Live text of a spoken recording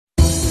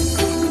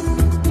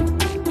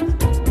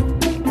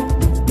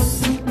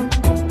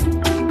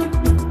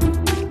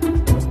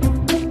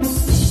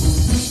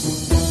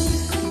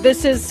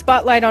This is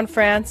Spotlight on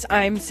France.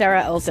 I'm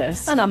Sarah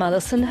Elzis. And I'm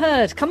Alison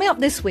Hurd. Coming up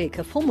this week,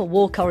 a former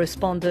war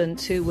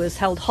correspondent who was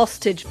held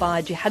hostage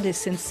by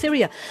jihadis in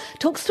Syria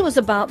talks to us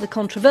about the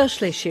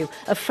controversial issue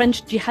of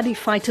French jihadi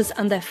fighters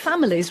and their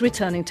families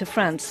returning to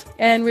France.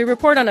 And we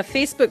report on a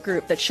Facebook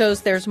group that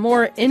shows there's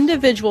more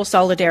individual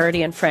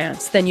solidarity in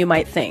France than you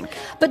might think.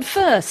 But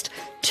first,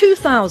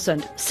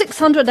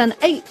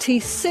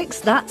 2,686,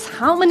 that's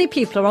how many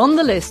people are on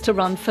the list to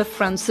run for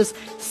France's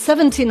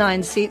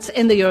 79 seats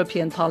in the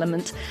European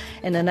Parliament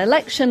in an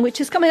election which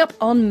is coming up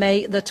on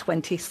May the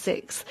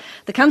 26th.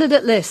 The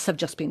candidate lists have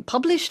just been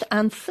published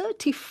and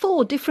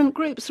 34 different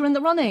groups are in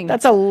the running.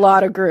 That's a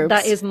lot of groups.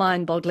 That is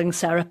mind-boggling,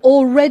 Sarah.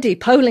 Already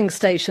polling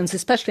stations,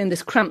 especially in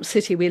this cramped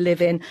city we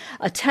live in,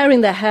 are tearing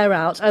their hair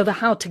out over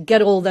how to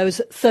get all those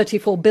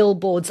 34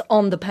 billboards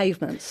on the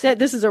pavements.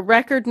 This is a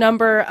record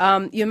number.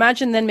 You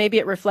imagine then maybe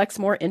it reflects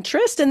more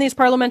interest in these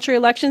parliamentary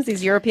elections,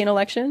 these European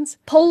elections?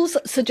 Polls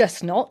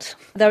suggest not.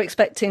 They're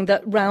expecting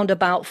that round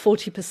about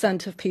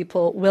 40% of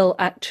people will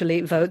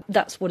actually vote.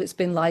 That's what it's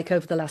been like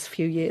over the last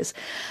few years.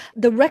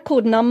 The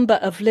record number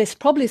of lists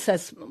probably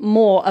says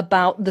more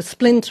about the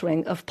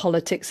splintering of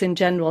politics in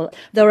general.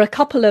 There are a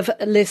couple of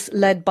lists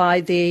led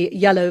by the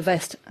yellow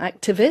vest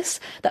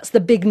activists. That's the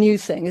big new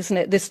thing, isn't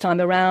it, this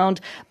time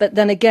around? But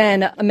then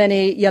again,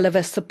 many yellow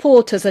vest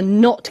supporters are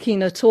not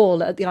keen at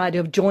all at the idea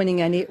of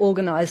joining any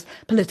organised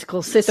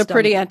political system. They're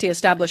pretty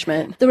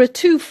anti-establishment. There are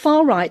two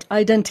far-right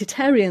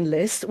identitarian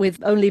lists with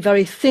only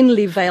very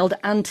thinly veiled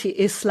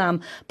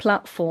anti-Islam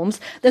platforms.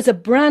 There's a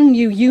brand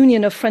new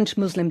Union of French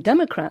Muslim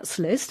Democrats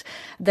list.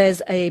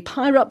 There's a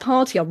Pirate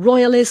Party, a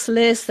Royalist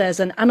list.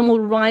 There's an animal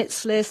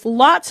rights list.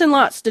 Lots and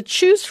lots to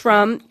choose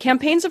from.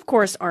 Campaigns, of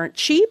course, aren't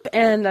cheap,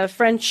 and the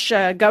French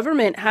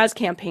government has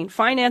campaign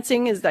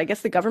financing. I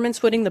guess the government's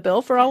footing the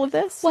bill for all of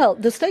this? Well,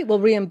 the state will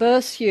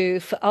reimburse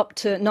you for up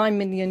to 9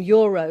 million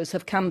euros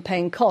of campaign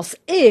costs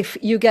if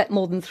you get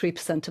more than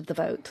 3% of the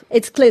vote.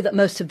 It's clear that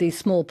most of these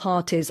small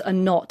parties are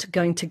not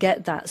going to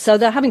get that. So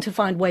they're having to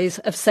find ways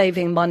of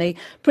saving money,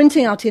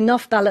 printing out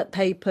enough ballot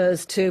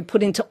papers to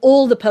put into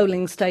all the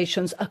polling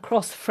stations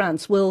across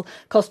France will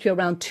cost you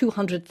around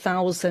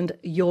 200,000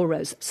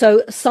 euros.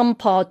 So some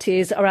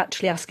parties are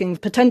actually asking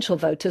potential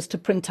voters to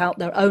print out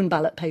their own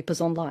ballot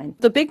papers online.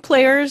 The big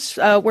players,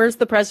 where's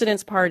the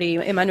president's party,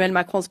 Emmanuel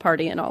Macron's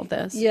party in all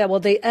this? Yeah, well,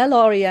 the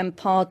LREM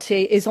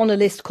party is on a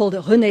list called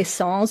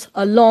Renaissance,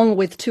 along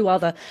with two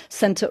other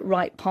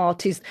centre-right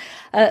parties.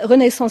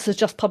 Renaissance has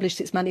just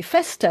published its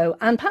manifesto,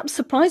 and perhaps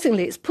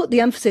surprisingly, it's put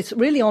the emphasis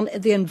really on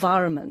the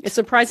environment. It's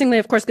surprisingly,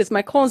 of course, because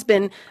Macron's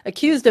been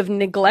accused of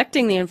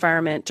neglecting the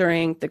environment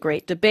during the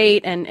Great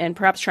Debate and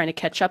perhaps trying to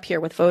catch up here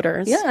with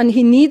voters. Yeah, and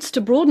he needs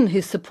to broaden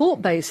his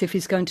support base if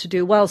he's going to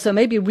do well, so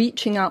maybe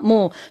reaching out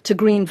more to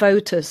Green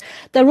voters.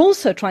 They're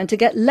also trying to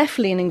get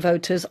left-leaning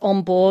voters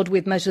on board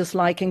with measures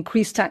like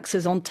increased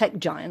taxes on tech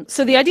giants.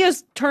 So the idea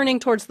is turning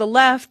towards the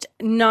left,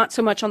 not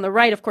so much on the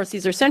right. Of course,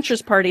 these are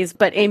centrist parties,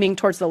 but aiming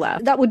towards the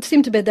left. That would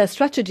seem to be their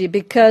strategy,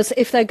 because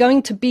if they're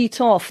going to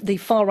beat off the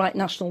far-right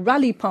National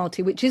Rally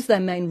Party, which is their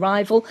main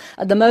rival,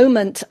 at the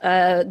moment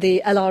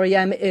the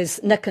LREM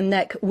is neck and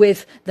neck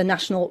with the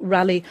National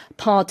Rally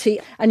Party.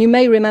 And you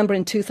may remember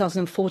in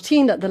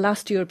 2014 at the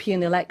last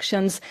European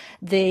elections,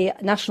 the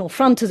National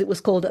Front, as it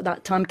was called at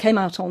that time, came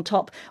out on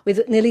top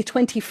with nearly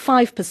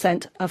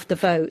 25% of the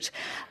vote.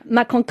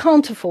 Macron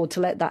can't afford to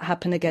let that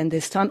happen again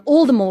this time,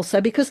 all the more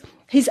so because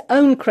his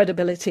own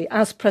credibility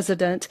as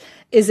president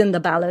is in the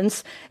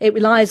balance. It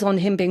relies on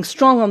him being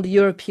strong on the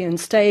European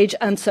stage,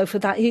 and so for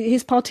that,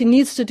 his party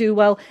needs to do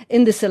well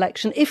in this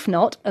election. If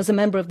not, as a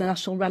member of the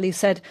National Rally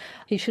said,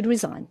 he should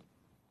resign.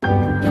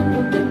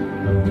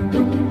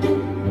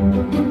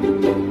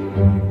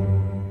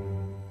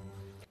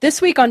 This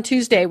week on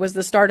Tuesday was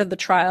the start of the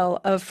trial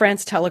of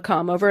France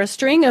Telecom over a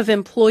string of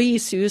employee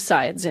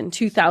suicides in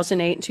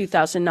 2008 and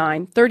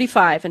 2009,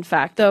 35 in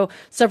fact, though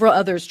several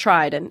others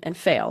tried and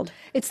failed.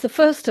 It's the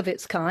first of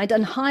its kind,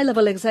 and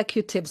high-level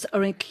executives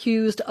are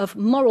accused of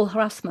moral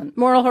harassment.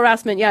 Moral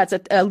harassment, yeah, it's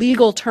a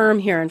legal term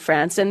here in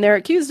France, and they're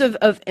accused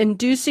of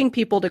inducing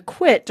people to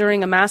quit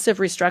during a massive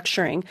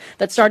restructuring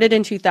that started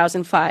in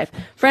 2005.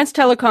 France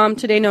Telecom,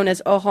 today known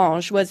as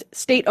Orange, was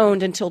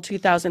state-owned until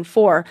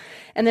 2004,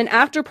 and then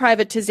after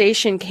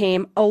privatization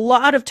came a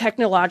lot of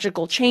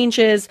technological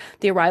changes,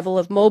 the arrival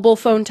of mobile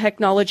phone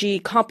technology,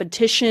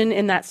 competition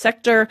in that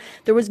sector.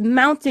 There was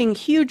mounting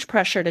huge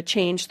pressure to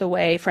change the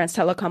way France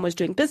Telecom was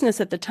doing business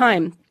at the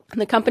time. And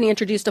the company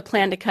introduced a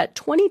plan to cut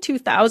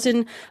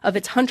 22,000 of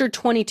its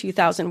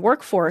 122,000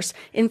 workforce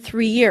in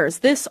 3 years.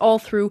 This all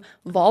through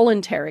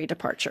voluntary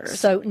departures.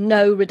 So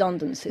no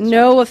redundancies.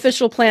 No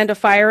official plan to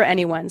fire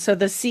anyone. So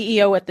the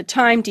CEO at the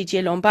time,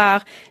 Didier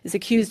Lombard, is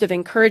accused of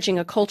encouraging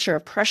a culture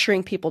of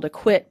pressuring people to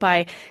quit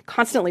by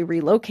constantly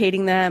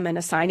relocating them and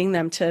assigning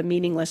them to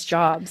meaningless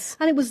jobs.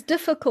 And it was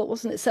difficult,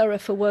 wasn't it, Sarah,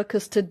 for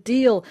workers to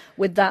deal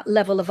with that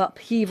level of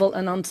upheaval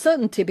and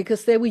uncertainty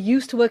because they were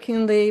used to working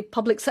in the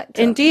public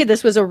sector. Indeed,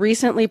 this was a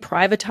recently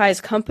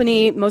privatized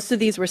company. Most of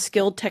these were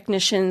skilled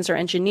technicians or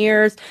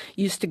engineers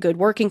used to good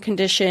working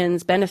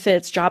conditions,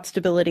 benefits, job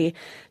stability.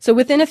 So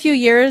within a few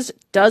years,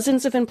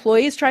 dozens of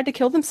employees tried to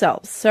kill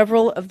themselves.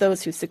 Several of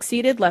those who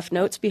succeeded left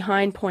notes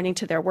behind pointing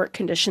to their work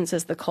conditions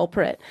as the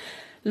culprit.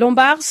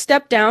 Lombard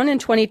stepped down in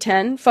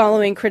 2010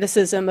 following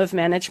criticism of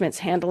management's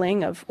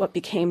handling of what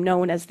became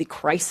known as the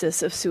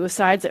crisis of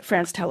suicides at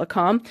France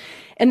Telecom.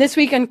 And this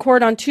week in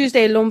court on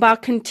Tuesday,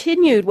 Lombard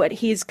continued what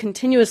he's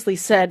continuously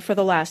said for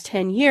the last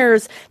 10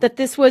 years, that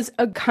this was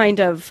a kind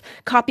of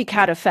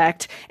copycat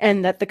effect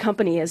and that the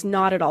company is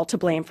not at all to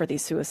blame for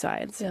these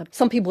suicides. Yeah,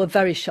 some people are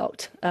very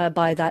shocked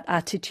by that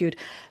attitude.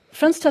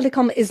 France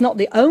Telecom is not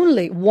the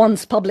only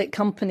once public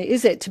company,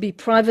 is it, to be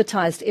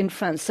privatized in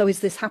France? So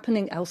is this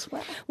happening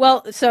elsewhere?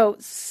 Well, so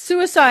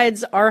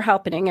suicides are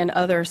happening in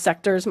other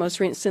sectors. Most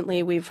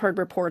recently, we've heard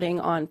reporting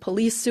on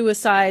police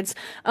suicides.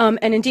 And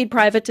indeed,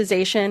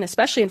 privatization,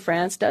 especially in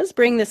France, does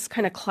bring this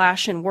kind of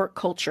clash in work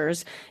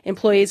cultures.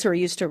 Employees who are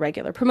used to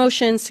regular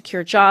promotions,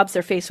 secure jobs,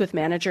 they're faced with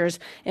managers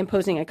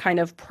imposing a kind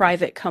of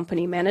private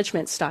company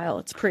management style.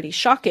 It's pretty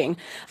shocking.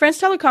 France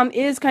Telecom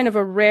is kind of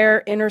a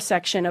rare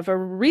intersection of a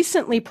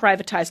recently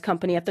privatized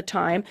company at the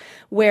time,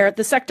 where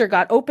the sector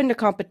got open to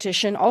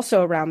competition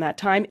also around that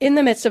time in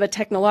the midst of a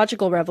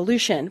technological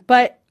revolution.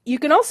 But you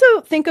can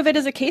also think of it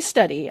as a case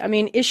study. I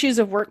mean, issues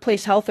of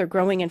workplace health are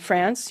growing in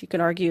France. You can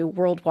argue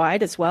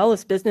worldwide as well,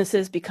 as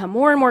businesses become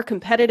more and more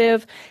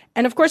competitive.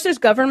 And of course, there's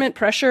government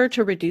pressure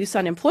to reduce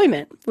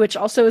unemployment, which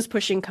also is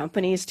pushing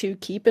companies to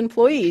keep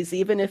employees,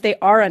 even if they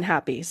are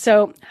unhappy.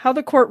 So how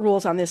the court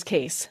rules on this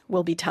case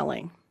will be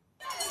telling.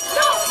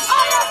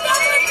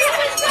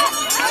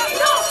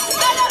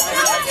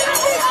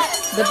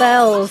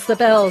 The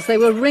bells, they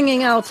were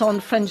ringing out on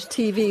French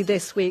TV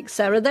this week,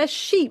 Sarah. They're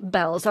sheep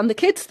bells, and the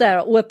kids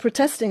there were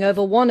protesting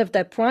over one of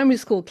their primary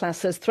school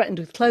classes threatened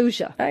with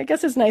closure. I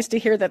guess it's nice to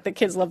hear that the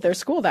kids love their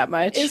school that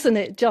much. Isn't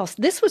it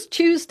just? This was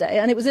Tuesday,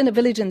 and it was in a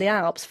village in the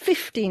Alps.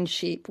 15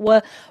 sheep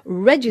were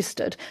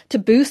registered to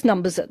boost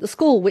numbers at the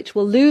school, which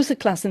will lose a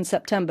class in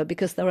September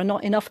because there are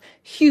not enough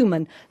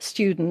human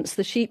students.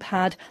 The sheep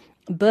had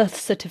birth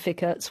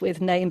certificates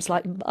with names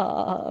like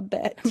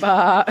Bet.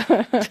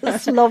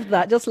 Just love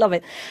that, just love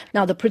it.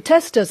 Now, the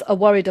protesters are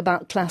worried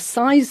about class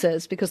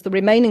sizes because the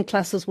remaining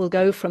classes will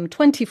go from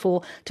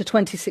 24 to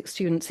 26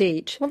 students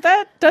each. Well,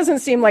 that doesn't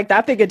seem like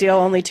that big a deal,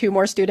 only 2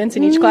 more students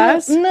in each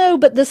class. No,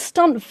 but the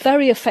stunt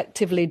very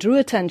effectively drew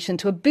attention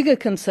to a bigger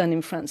concern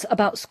in France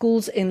about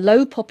schools in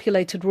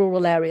low-populated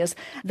rural areas,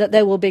 that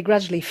they will be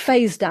gradually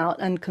phased out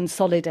and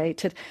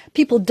consolidated.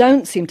 People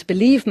don't seem to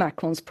believe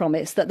Macron's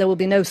promise that there will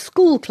be no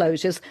school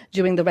closures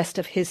during the rest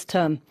of his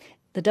term.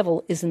 The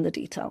devil is in the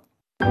detail.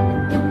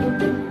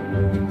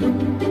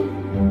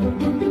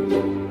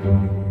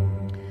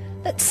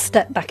 Let's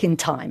step back in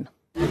time.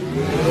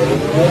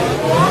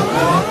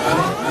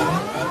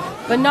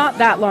 But not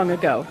that long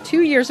ago.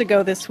 2 years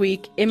ago this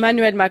week,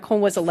 Emmanuel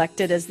Macron was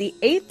elected as the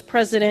 8th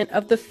president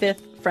of the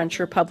 5th French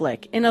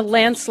Republic in a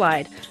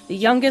landslide, the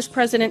youngest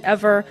president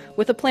ever,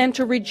 with a plan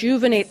to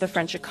rejuvenate the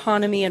French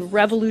economy and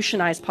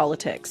revolutionize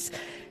politics.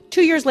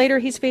 2 years later,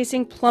 he's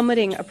facing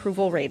plummeting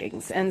approval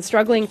ratings and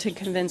struggling to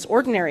convince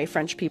ordinary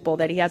French people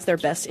that he has their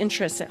best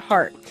interests at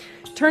heart.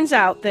 Turns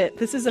out that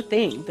this is a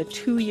thing, the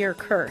 2-year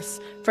curse.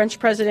 French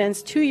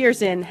presidents 2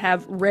 years in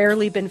have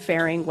rarely been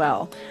faring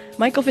well.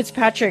 Michael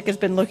Fitzpatrick has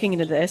been looking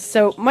into this.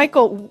 So,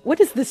 Michael, what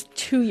is this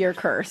 2-year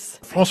curse?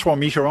 François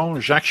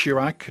Mitterrand, Jacques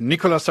Chirac,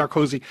 Nicolas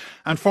Sarkozy,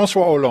 and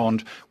François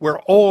Hollande were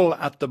all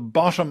at the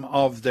bottom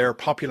of their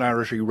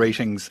popularity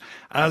ratings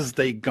as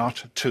they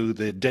got to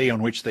the day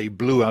on which they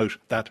blew out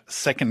that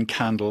second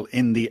candle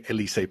in the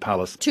Élysée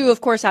Palace. 2,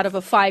 of course, out of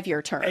a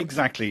 5-year term.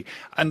 Exactly.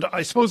 And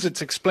I suppose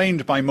it's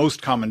explained by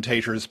most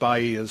commentators by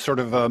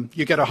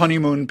you get a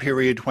honeymoon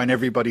period when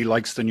everybody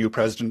likes the new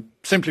president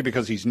simply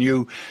because he's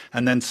new,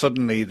 and then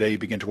suddenly they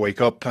begin to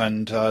wake up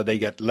and they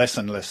get less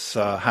and less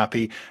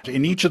happy.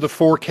 In each of the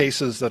 4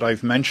 cases that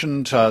I've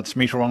mentioned, it's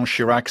Mitterrand,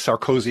 Chirac,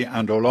 Sarkozy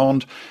and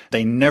Hollande,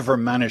 they never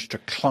managed to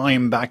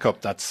climb back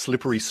up that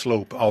slippery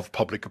slope of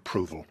public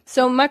approval.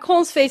 So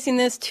Macron's facing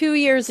this 2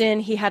 years in.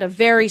 He had a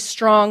very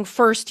strong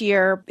first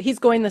year. He's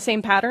going the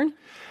same pattern?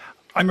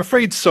 I'm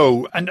afraid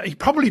so, and he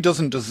probably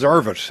doesn't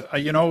deserve it.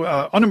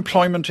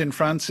 Unemployment in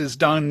France is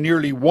down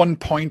nearly 1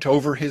 point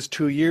over his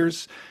 2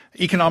 years.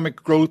 Economic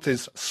growth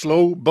is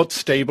slow but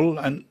stable,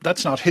 and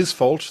that's not his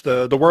fault.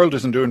 The world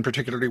isn't doing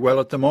particularly well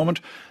at the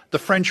moment. The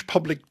French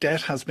public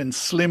debt has been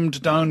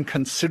slimmed down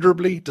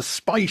considerably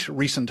despite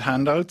recent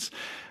handouts.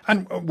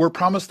 And we're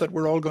promised that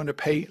we're all going to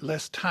pay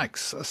less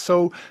tax.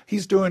 So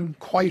he's doing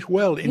quite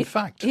well, in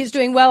fact. He's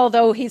doing well,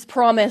 though he's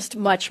promised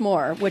much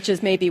more, which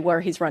is maybe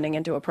where he's running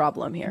into a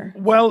problem here.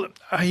 Well,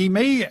 he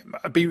may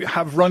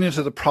have run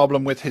into the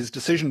problem with his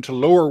decision to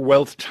lower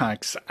wealth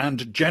tax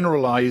and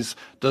generalise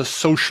the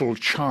social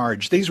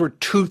charge. These were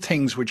 2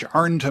 things which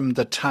earned him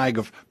the tag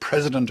of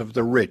president of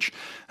the rich.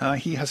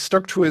 He has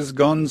stuck to his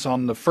guns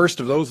on the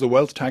first of those, the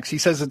wealth tax. He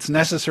says it's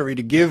necessary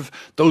to give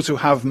those who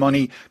have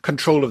money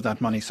control of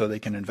that money so they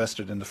can invest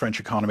invested in the French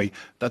economy.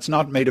 That's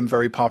not made him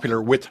very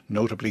popular with,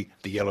 notably,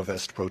 the Yellow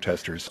Vest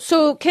protesters.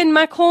 So can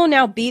Macron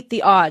now beat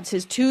the odds?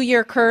 His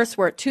 2-year curse,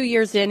 we're at 2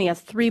 years in, he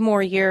has 3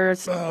 more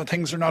years.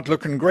 Things are not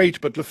looking great,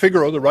 but Le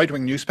Figaro, the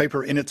right-wing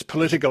newspaper, in its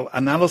political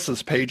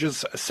analysis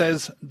pages,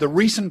 says the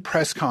recent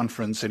press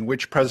conference in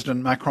which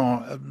President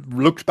Macron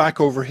looked back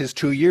over his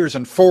 2 years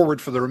and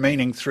forward for the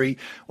remaining 3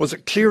 was a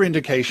clear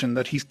indication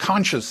that he's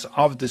conscious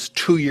of this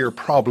 2-year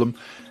problem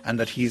and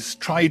that he's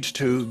tried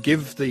to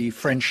give the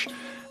French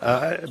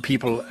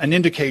people an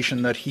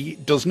indication that he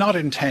does not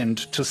intend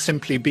to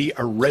simply be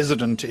a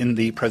resident in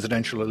the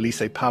presidential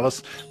Elysee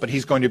Palace, but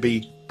he's going to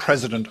be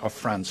president of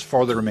France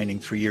for the remaining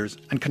 3 years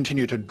and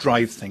continue to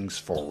drive things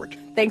forward.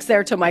 Thanks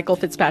there to Michael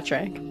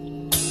Fitzpatrick.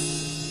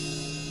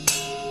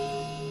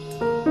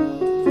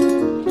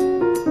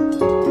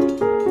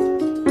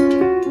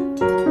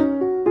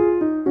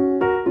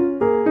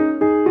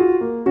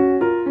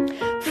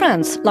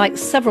 France, like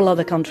several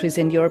other countries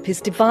in Europe, is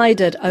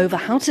divided over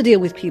how to deal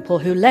with people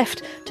who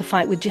left to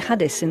fight with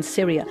jihadis in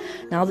Syria.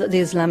 Now that the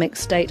Islamic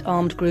State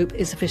armed group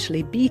is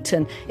officially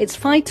beaten, its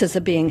fighters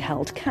are being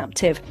held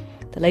captive.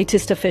 The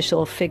latest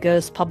official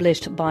figures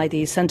published by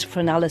the Centre for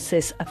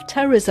Analysis of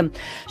Terrorism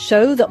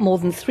show that more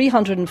than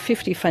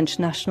 350 French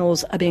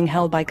nationals are being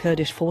held by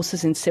Kurdish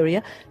forces in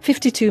Syria,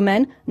 52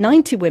 men,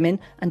 90 women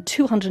and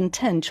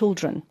 210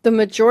 children. The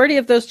majority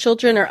of those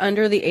children are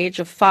under the age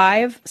of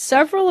 5.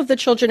 Several of the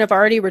children have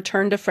already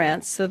returned to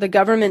France, so the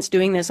government's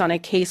doing this on a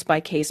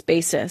case-by-case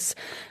basis.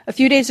 A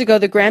few days ago,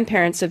 the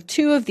grandparents of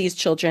 2 of these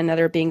children that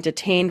are being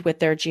detained with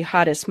their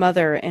jihadist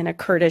mother in a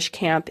Kurdish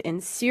camp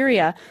in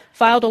Syria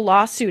filed a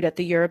lawsuit at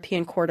the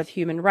European Court of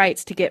Human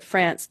Rights to get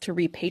France to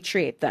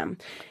repatriate them.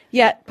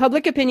 Yet,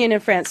 public opinion in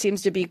France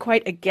seems to be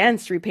quite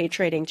against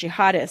repatriating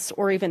jihadists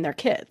or even their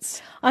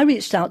kids. I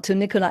reached out to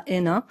Nicolas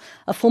Hénin,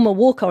 a former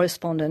war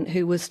correspondent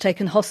who was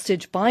taken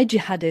hostage by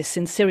jihadists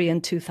in Syria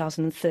in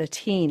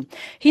 2013.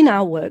 He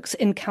now works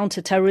in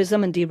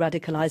counter-terrorism and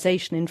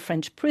de-radicalisation in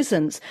French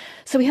prisons,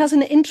 so he has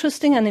an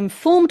interesting and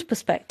informed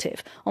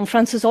perspective on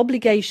France's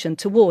obligation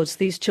towards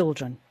these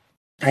children.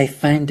 I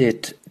find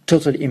it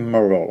totally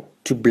immoral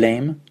to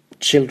blame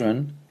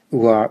children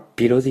who are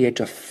below the age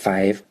of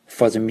 5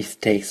 for the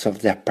mistakes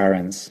of their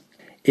parents.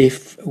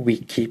 If we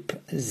keep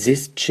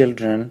these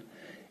children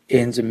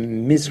in the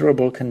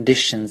miserable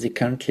conditions they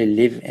currently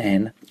live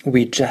in,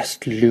 we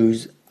just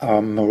lose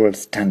our moral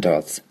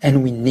standards.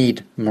 And we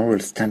need moral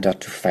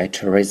standards to fight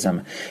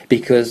terrorism,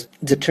 because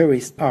the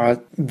terrorists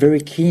are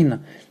very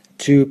keen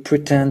to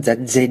pretend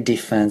that they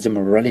defend the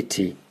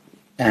morality,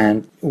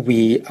 and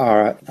we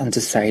are on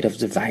the side of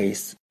the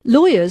vice.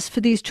 Lawyers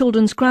for these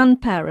children's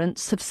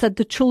grandparents have said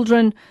the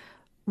children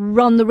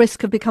run the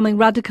risk of becoming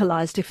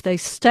radicalised if they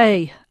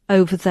stay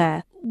over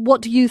there.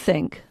 What do you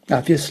think?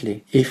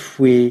 Obviously, if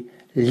we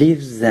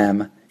leave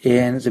them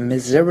in the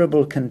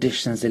miserable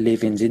conditions they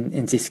live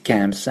in these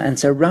camps and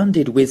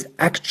surrounded with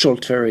actual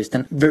terrorists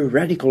and very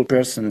radical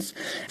persons,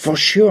 for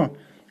sure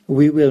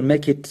we will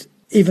make it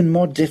even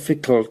more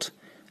difficult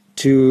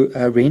to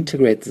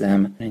reintegrate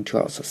them into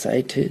our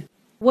society.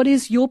 What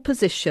is your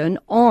position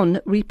on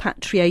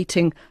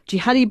repatriating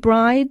jihadi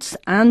brides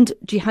and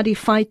jihadi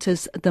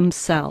fighters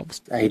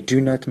themselves? I do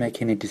not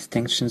make any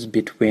distinctions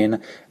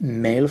between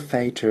male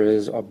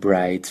fighters or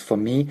brides. For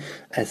me,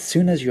 as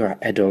soon as you are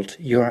adult,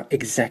 you are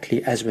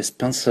exactly as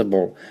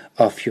responsible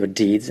of your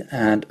deeds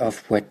and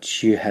of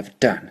what you have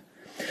done.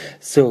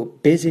 So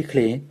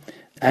basically,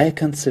 I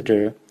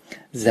consider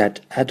that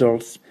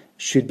adults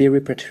should be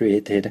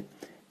repatriated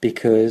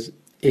because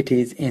it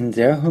is in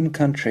their home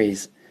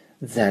countries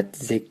that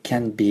they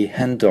can be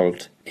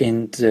handled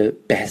in the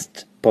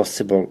best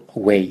possible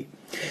way.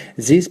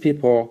 These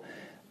people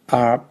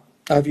are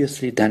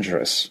obviously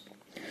dangerous.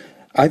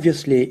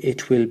 Obviously,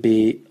 it will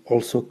be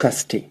also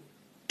costly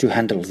to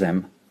handle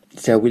them.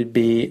 There will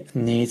be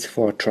needs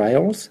for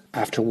trials,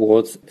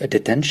 afterwards a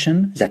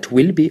detention that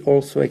will be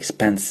also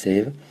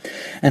expensive,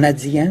 and at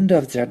the end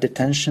of their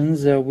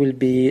detention there will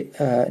be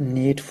a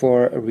need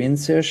for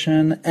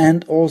reinsertion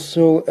and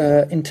also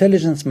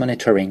intelligence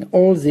monitoring.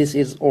 All this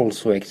is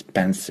also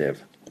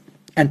expensive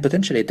and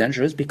potentially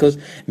dangerous because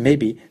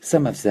maybe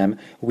some of them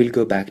will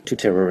go back to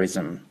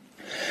terrorism.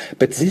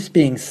 But this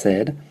being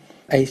said,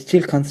 I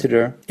still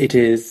consider it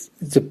is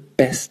the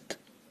best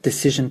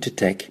decision to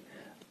take,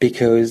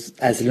 because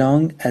as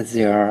long as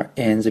they are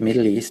in the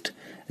Middle East,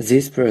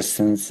 these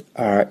persons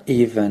are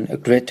even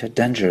greater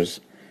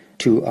dangers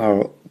to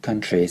our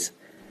countries.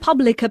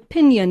 Public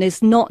opinion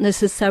is not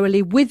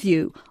necessarily with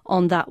you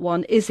on that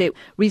one, is it?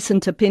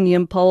 Recent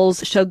opinion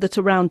polls showed that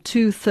around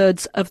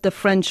 2/3 of the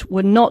French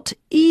were not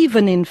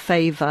even in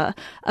favour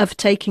of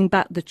taking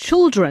back the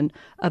children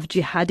of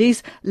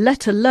jihadis,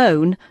 let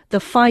alone the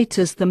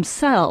fighters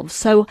themselves.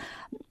 So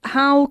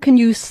how can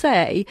you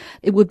say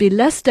it would be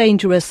less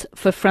dangerous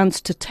for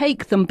France to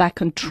take them back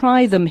and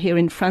try them here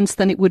in France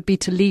than it would be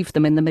to leave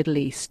them in the Middle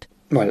East?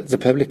 Well, the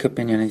public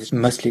opinion is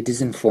mostly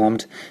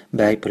disinformed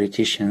by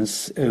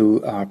politicians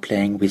who are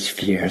playing with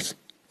fears,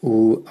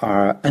 who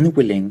are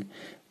unwilling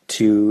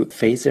to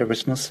face their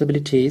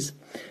responsibilities,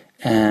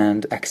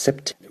 and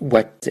accept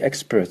what the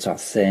experts are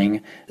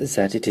saying,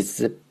 that it is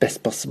the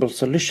best possible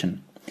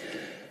solution.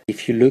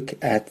 If you look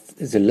at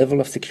the level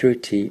of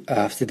security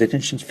of the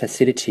detention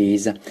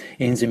facilities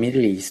in the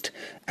Middle East,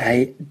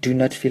 I do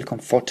not feel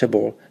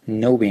comfortable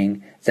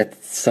knowing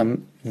that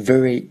some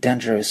very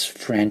dangerous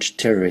French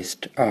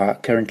terrorists are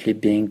currently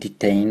being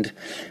detained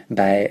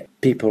by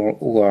people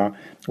who are,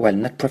 well,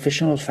 not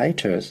professional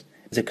fighters.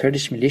 The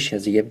Kurdish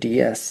militias, the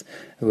FDS,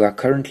 who are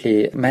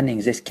currently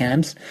manning these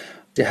camps,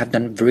 they have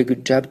done a very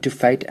good job to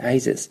fight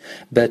ISIS,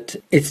 but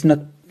it's not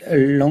a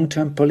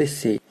long-term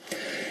policy.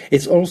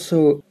 It's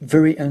also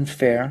very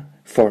unfair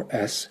for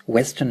us,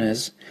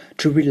 Westerners,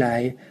 to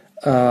rely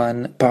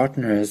on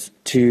partners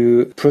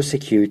to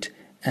prosecute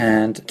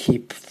and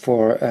keep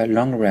for a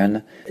long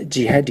run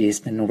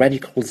jihadists and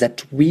radicals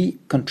that we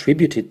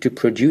contributed to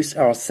produce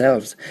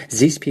ourselves.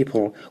 These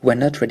people were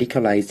not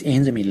radicalized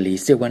in the Middle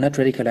East. They were not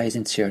radicalized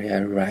in Syria,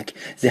 Iraq.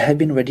 They have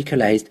been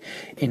radicalized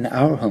in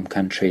our home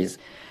countries.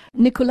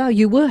 Nicolas,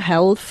 you were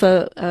held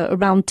for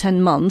around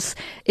 10 months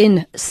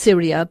in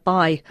Syria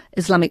by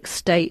Islamic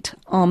State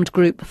armed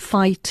group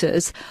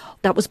fighters.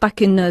 That was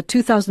back in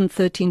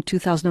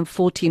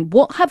 2013-2014.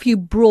 What have you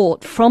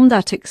brought from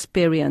that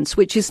experience,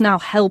 which is now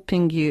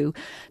helping you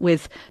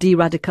with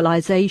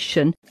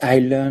de-radicalization? I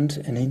learned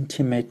an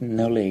intimate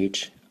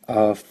knowledge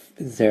of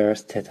their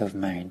state of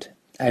mind.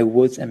 I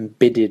was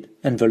embedded,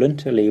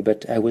 involuntarily,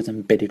 but I was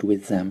embedded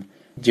with them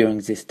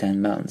during these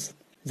 10 months.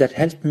 That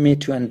helped me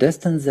to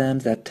understand them,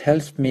 that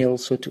helped me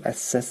also to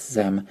assess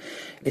them.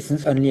 It's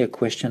not only a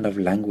question of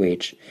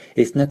language.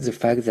 It's not the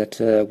fact that,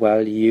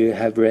 you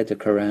have read the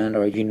Quran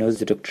or you know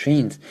the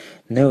doctrines.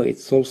 No,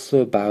 it's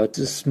also about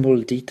the small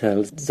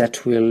details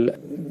that will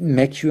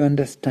make you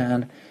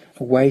understand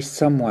why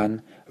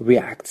someone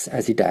reacts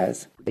as he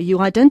does. You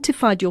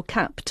identified your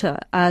captor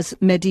as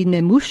Mehdi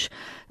Nemouche,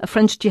 a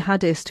French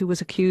jihadist who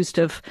was accused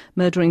of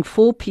murdering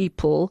 4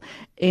 people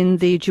in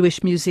the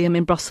Jewish Museum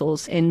in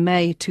Brussels in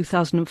May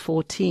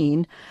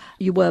 2014.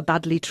 You were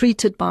badly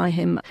treated by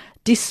him.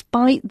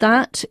 Despite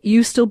that,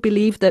 you still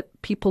believe that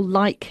people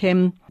like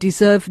him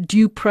deserve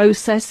due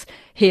process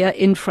here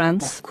in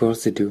France? Of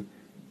course they do.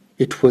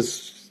 It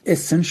was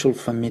essential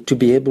for me to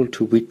be able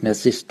to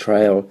witness this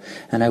trial,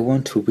 and I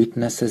want to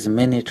witness as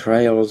many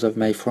trials of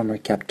my former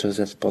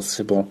captors as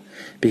possible,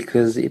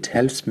 because it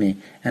helps me,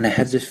 and I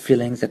have the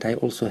feeling that I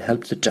also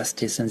help the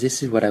justice, and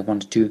this is what I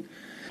want to do.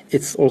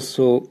 It's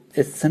also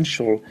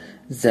essential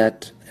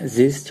that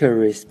these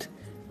terrorists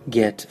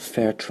get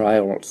fair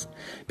trials,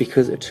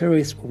 because a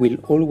terrorist will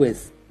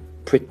always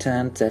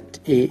pretend that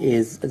he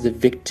is the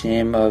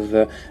victim of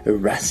a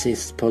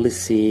racist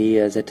policy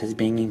that is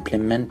being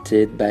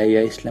implemented by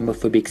an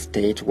Islamophobic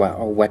state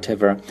or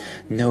whatever.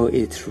 No,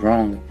 it's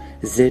wrong.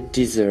 They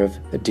deserve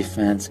a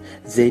defense.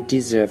 They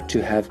deserve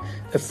to have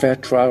a fair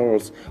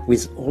trials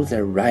with all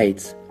their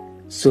rights,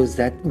 so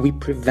that we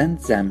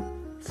prevent them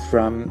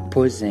from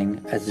posing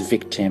as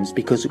victims,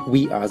 because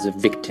we are the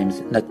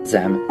victims, not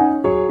them.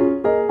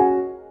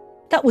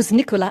 That was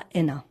Nicolas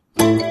Hennin.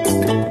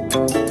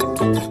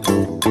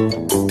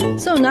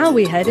 So now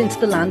we head into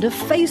the land of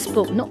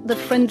Facebook, not the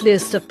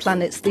friendliest of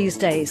planets these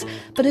days,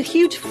 but a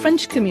huge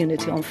French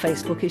community on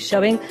Facebook is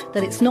showing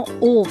that it's not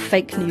all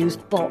fake news,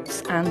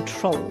 bots and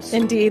trolls.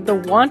 Indeed, the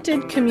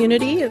Wanted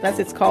community, as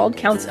it's called,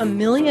 counts 1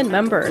 million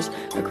members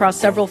across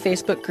several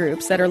Facebook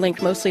groups that are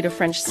linked mostly to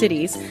French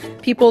cities.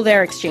 People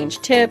there exchange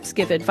tips,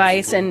 give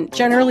advice, and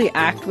generally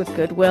act with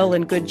goodwill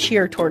and good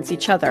cheer towards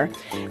each other.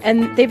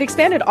 And they've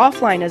expanded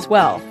offline as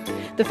well.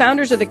 The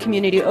founders of the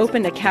community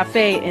opened a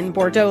cafe in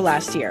Bordeaux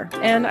last year,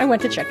 and I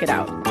went to check it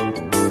out.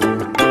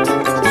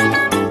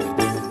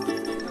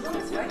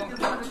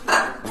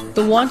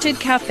 The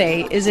Wanted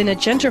Cafe is in a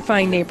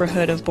gentrifying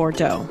neighborhood of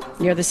Bordeaux,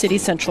 near the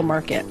city's central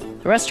market.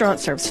 The restaurant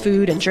serves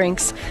food and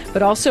drinks,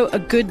 but also a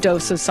good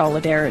dose of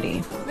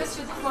solidarity.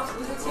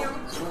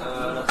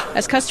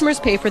 As customers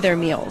pay for their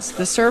meals,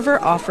 the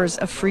server offers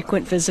a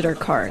frequent visitor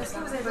card.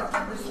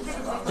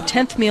 The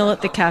 10th meal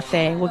at the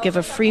cafe will give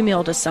a free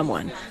meal to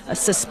someone, a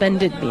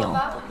suspended meal.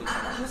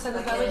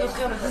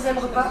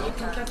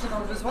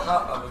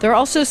 There are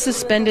also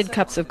suspended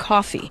cups of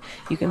coffee.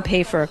 You can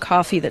pay for a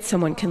coffee that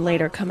someone can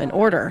later come and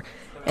order.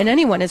 And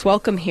anyone is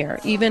welcome here,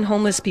 even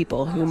homeless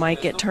people who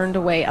might get turned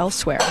away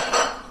elsewhere.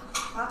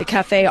 The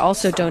cafe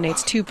also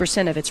donates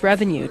 2% of its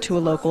revenue to a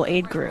local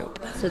aid group.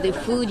 So the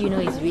food,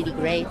 is really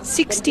great.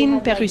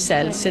 Sixtine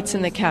Perussel sits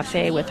in the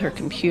cafe with her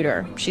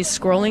computer. She's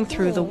scrolling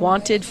through the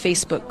Wanted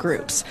Facebook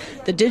groups,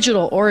 the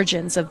digital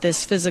origins of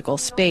this physical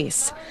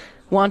space.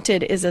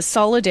 Wanted is a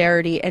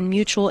solidarity and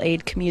mutual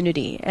aid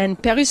community, and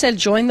Perussel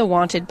joined the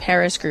Wanted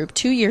Paris group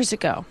 2 years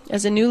ago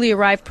as a newly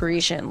arrived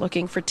Parisian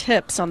looking for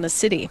tips on the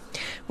city.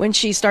 When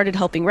she started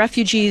helping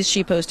refugees,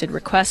 she posted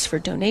requests for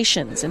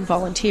donations and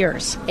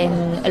volunteers.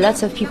 And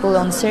lots of people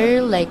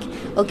answer, like,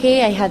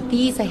 okay, I have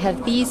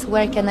these,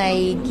 where can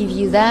I give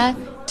you that?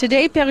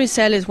 Today,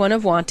 Pérussel is one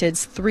of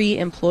Wanted's 3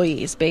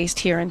 employees based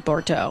here in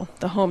Bordeaux,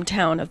 the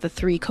hometown of the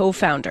 3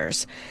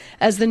 co-founders.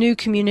 As the new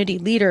community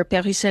leader,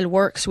 Pérussel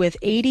works with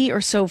 80 or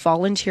so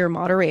volunteer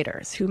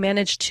moderators who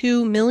manage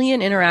 2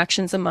 million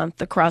interactions a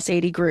month across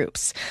 80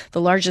 groups,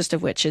 the largest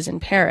of which is in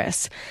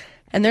Paris.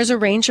 And there's a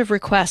range of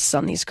requests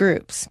on these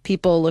groups,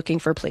 people looking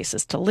for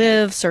places to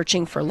live,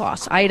 searching for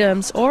lost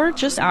items, or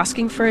just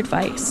asking for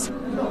advice.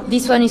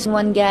 This one is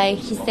one guy.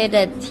 He said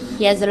that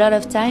he has a lot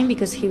of time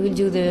because he will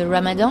do the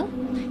Ramadan.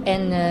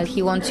 And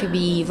he wants to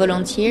be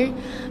volunteer.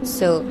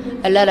 So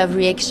a lot of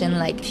reaction,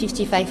 like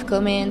 55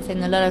 comments,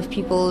 and a lot of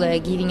people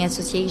giving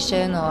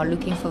association or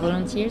looking for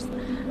volunteers.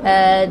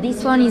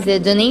 This one is a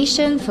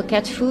donation for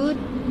cat food.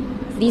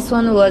 This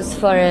one was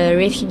for a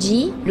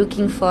refugee,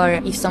 looking for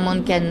if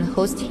someone can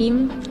host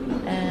him.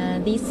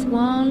 This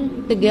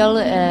one, the girl,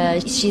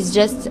 she's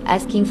just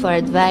asking for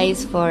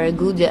advice for a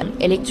good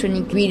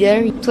electronic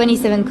reader.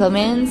 27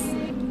 comments.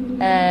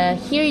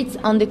 Here it's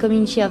on the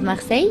community of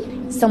Marseille.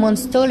 Someone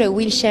stole a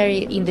wheelchair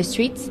in the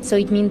streets, so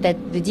it means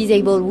that the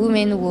disabled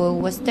woman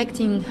was stuck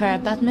in her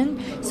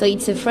apartment. So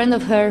it's a friend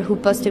of her who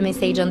posted a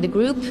message on the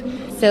group.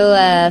 So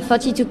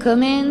 42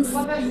 comments.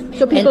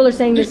 So people are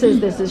saying this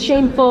is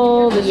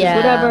shameful, this is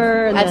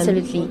whatever.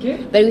 Absolutely.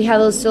 But we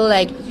have also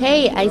like,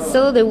 hey, I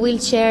saw the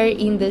wheelchair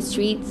in the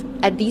streets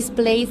at this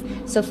place.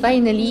 So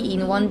finally,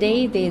 in one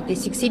day, they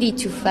succeeded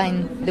to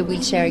find the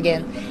wheelchair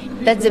again.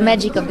 That's the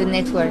magic of the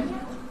network.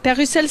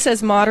 Pérussel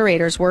says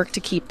moderators work to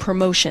keep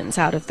promotions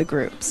out of the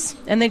groups,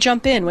 and they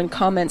jump in when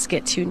comments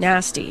get too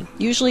nasty,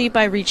 usually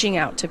by reaching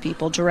out to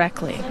people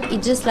directly.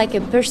 It's just like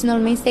a personal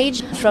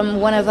message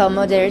from one of our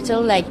moderators,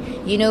 like,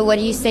 you know,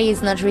 what you say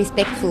is not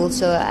respectful,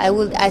 so I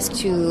would ask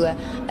to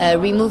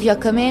remove your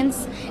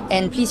comments,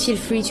 and please feel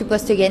free to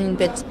post again,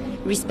 but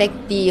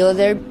respect the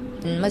other.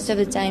 And most of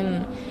the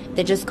time,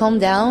 they just calm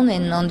down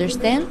and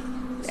understand.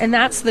 And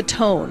that's the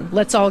tone.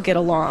 Let's all get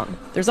along.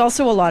 There's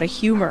also a lot of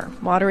humor.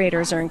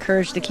 Moderators are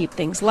encouraged to keep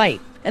things light.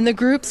 And the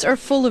groups are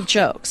full of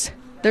jokes.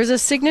 There's a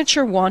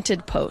signature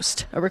wanted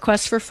post, a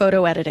request for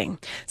photo editing.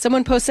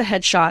 Someone posts a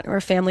headshot or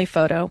a family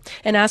photo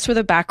and asks for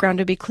the background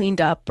to be cleaned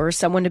up or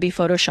someone to be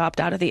photoshopped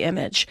out of the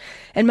image.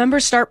 And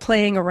members start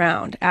playing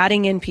around,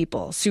 adding in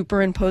people,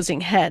 superimposing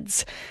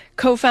heads.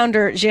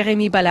 Co-founder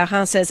Jérémy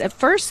Ballarin says at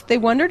first they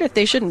wondered if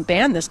they shouldn't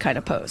ban this kind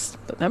of post.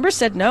 But members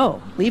said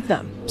no, leave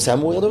them.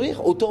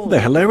 They're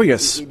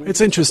hilarious.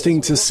 It's interesting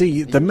to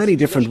see the many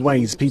different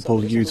ways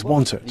people use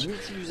wanted.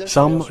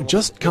 Some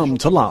just come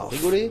to laugh.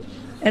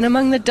 And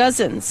among the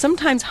dozens,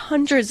 sometimes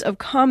hundreds of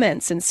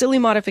comments and silly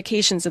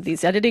modifications of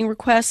these editing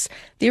requests,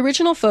 the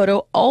original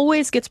photo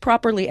always gets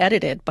properly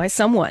edited by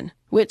someone,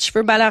 which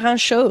for Ballarin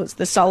shows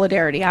the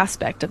solidarity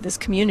aspect of this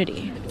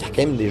community.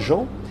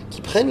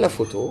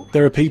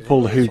 There are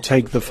people who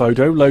take the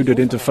photo, load it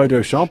into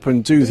Photoshop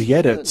and do the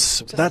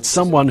edits. That's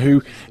someone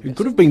who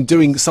could have been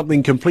doing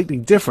something completely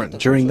different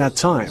during that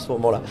time.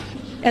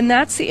 And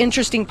that's the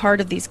interesting part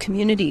of these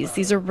communities.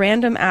 These are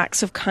random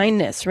acts of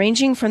kindness,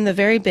 ranging from the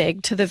very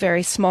big to the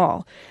very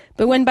small.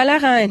 But when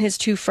Ballarin and his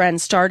 2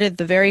 friends started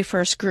the very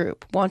first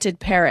group,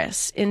 Wanted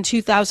Paris, in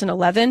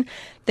 2011,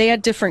 they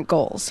had different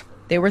goals.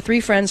 They were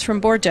 3 friends from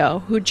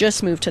Bordeaux who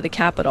just moved to the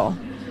capital.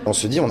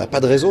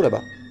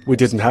 We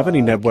didn't have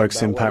any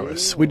networks in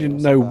Paris. We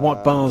didn't know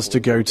what bars to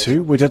go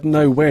to. We didn't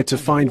know where to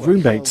find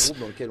roommates.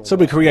 So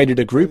we created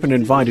a group and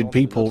invited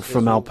people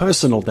from our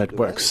personal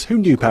networks who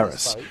knew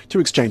Paris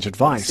to exchange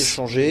advice.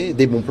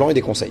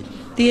 The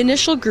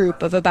initial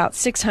group of about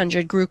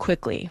 600 grew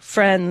quickly.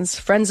 Friends,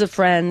 friends of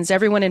friends,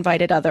 everyone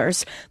invited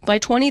others. By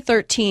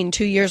 2013,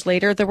 2 years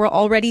later, there were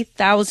already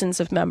thousands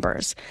of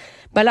members.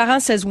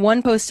 Ballarin says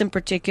one post in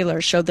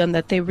particular showed them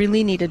that they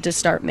really needed to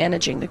start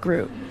managing the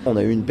group.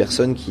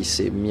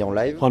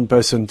 One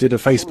person did a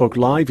Facebook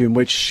Live in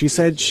which she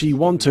said she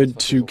wanted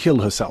to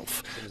kill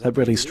herself. That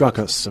really struck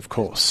us, of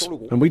course.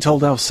 And we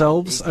told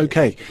ourselves,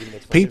 okay,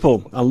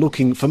 people are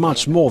looking for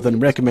much more than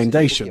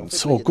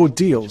recommendations or good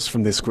deals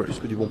from this group.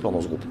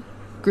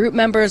 Group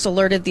members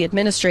alerted the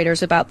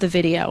administrators about the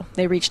video.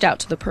 They reached out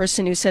to the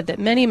person who said that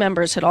many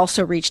members had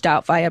also reached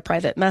out via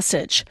private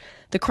message.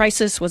 The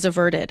crisis was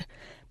averted.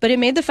 But it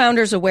made the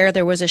founders aware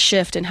there was a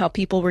shift in how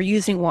people were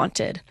using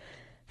Wanted.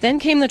 Then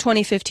came the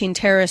 2015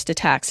 terrorist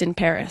attacks in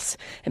Paris,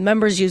 and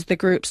members used the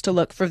groups to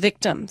look for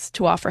victims,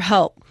 to offer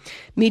help.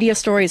 Media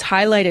stories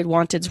highlighted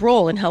Wanted's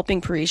role in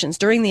helping Parisians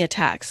during the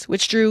attacks,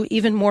 which drew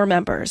even more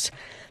members.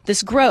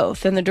 This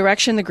growth and the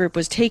direction the group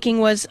was taking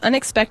was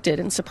unexpected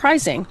and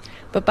surprising,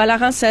 but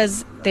Ballarin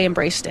says they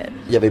embraced it.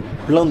 There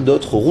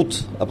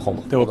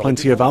were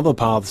plenty of other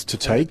paths to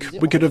take.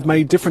 We could have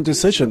made different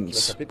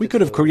decisions. We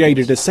could have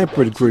created a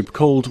separate group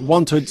called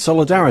Wanted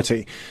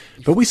Solidarity.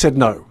 But we said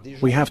no.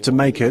 We have to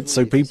make it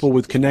so people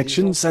with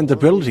connections and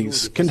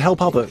abilities can help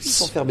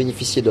others.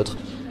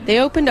 They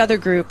opened other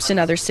groups in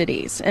other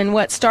cities, and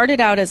what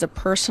started out as a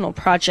personal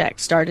project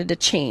started to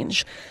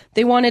change.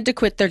 They wanted to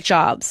quit their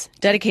jobs,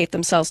 dedicate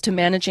themselves to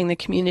managing the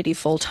community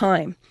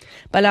full-time.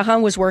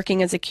 Ballarin was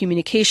working as a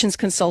communications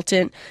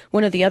consultant.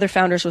 One of the other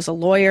founders was a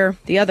lawyer,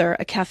 the other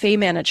a cafe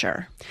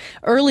manager.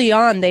 Early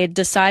on, they had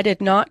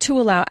decided not to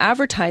allow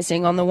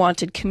advertising on the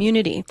wanted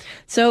community,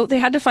 so they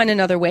had to find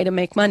another way to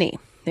make money.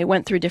 They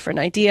went through different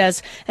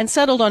ideas and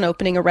settled on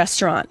opening a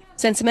restaurant.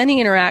 Since many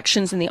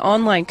interactions in the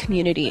online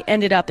community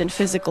ended up in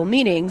physical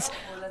meetings,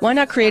 why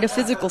not create a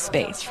physical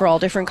space for all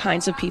different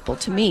kinds of people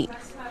to meet?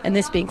 And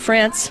this being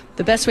France,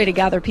 the best way to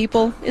gather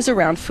people is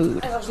around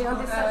food.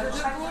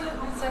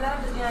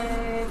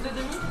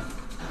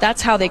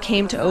 That's how they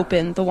came to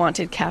open the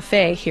Wanted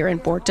Cafe here in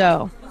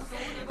Bordeaux.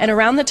 And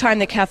around the time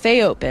the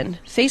cafe opened,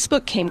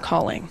 Facebook came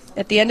calling.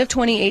 At the end of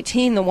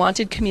 2018, the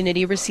Wanted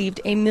community received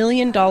a $1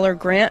 million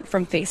grant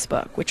from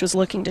Facebook, which was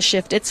looking to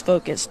shift its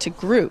focus to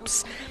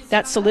groups.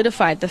 That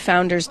solidified the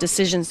founders'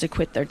 decisions to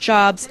quit their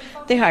jobs.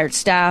 They hired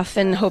staff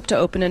and hoped to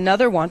open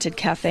another Wanted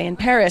Cafe in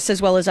Paris,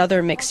 as well as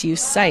other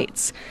mixed-use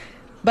sites.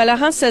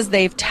 Ballarin says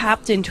they've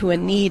tapped into a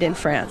need in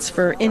France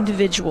for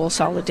individual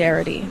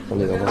solidarity.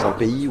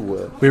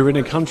 We're in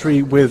a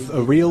country with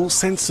a real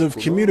sense of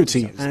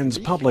community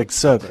and public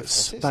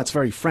service. That's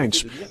very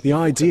French. The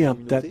idea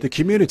that the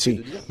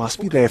community must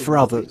be there for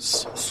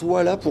others.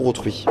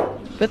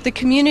 But the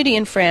community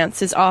in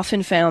France is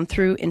often found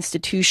through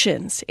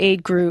institutions,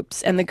 aid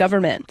groups, and the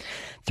government.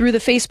 Through the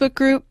Facebook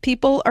group,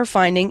 people are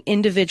finding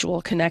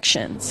individual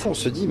connections.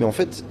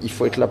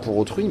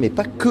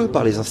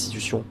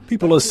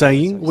 People are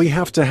saying we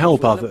have to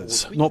help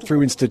others, not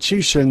through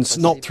institutions,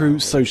 not through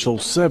social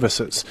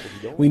services.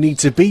 We need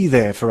to be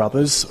there for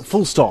others,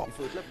 full stop.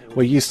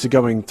 We're used to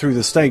going through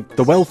the state,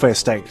 the welfare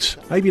state.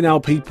 Maybe now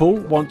people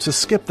want to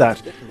skip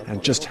that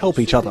and just help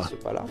each other.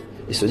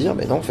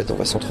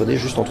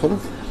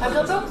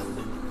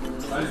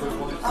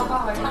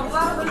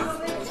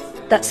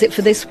 That's it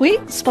for this week.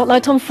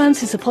 Spotlight on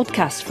France is a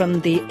podcast from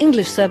the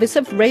English service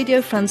of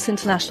Radio France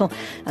International,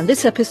 and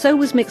this episode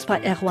was mixed by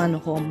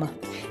Erwan Rome.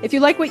 If you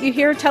like what you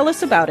hear, tell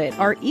us about it.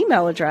 Our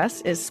email address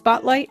is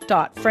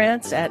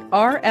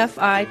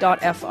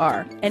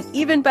spotlight.france@rfi.fr. And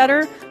even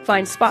better,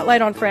 find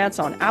Spotlight on France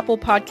on Apple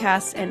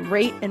Podcasts and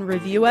rate and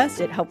review us.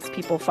 It helps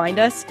people find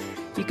us.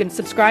 You can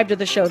subscribe to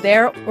the show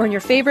there or on your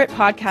favorite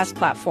podcast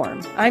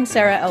platform. I'm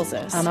Sarah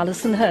Elzis. I'm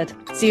Alison Hurd.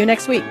 See you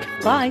next week.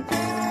 Bye.